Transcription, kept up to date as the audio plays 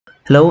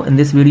Hello, in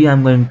this video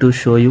I'm going to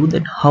show you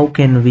that how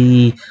can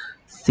we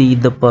see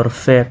the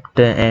perfect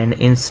and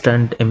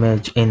instant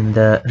image in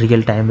the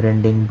real-time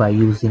rendering by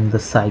using the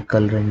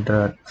cycle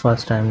renderer.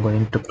 First I'm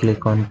going to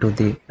click onto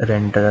the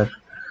renderer.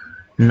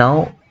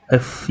 Now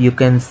if you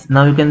can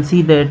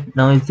see that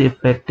now the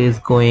effect is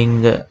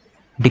going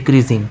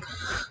decreasing.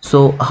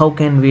 So how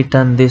can we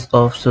turn this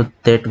off so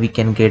that we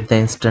can get the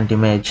instant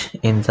image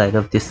inside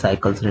of this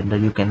cycles render?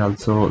 You can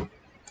also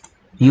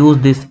use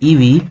this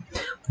EV,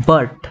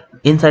 but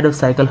inside of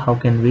cycle how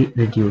can we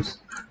reduce?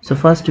 So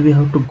first we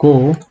have to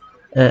go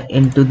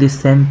into the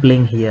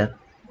sampling here.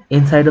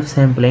 Inside of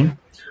sampling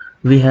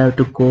we have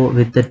to go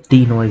with the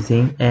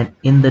denoising, and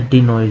in the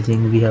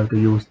denoising we have to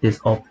use this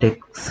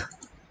optics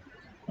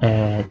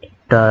and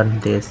turn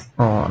this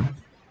on.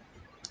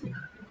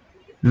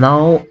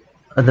 Now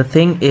the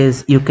thing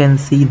is, you can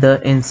see the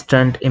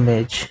instant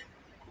image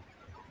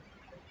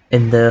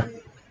in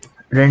the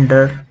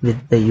render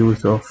with the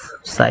use of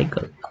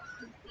cycle.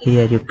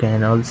 Here you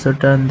can also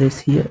turn this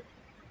here.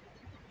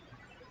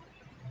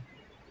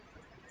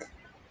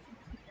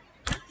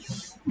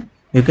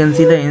 You can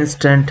see the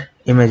instant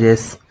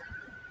images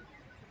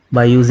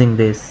by using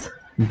this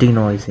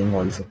denoising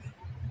also.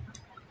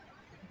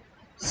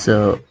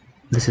 So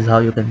this is how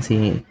you can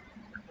see.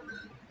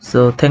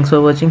 So thanks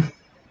for watching.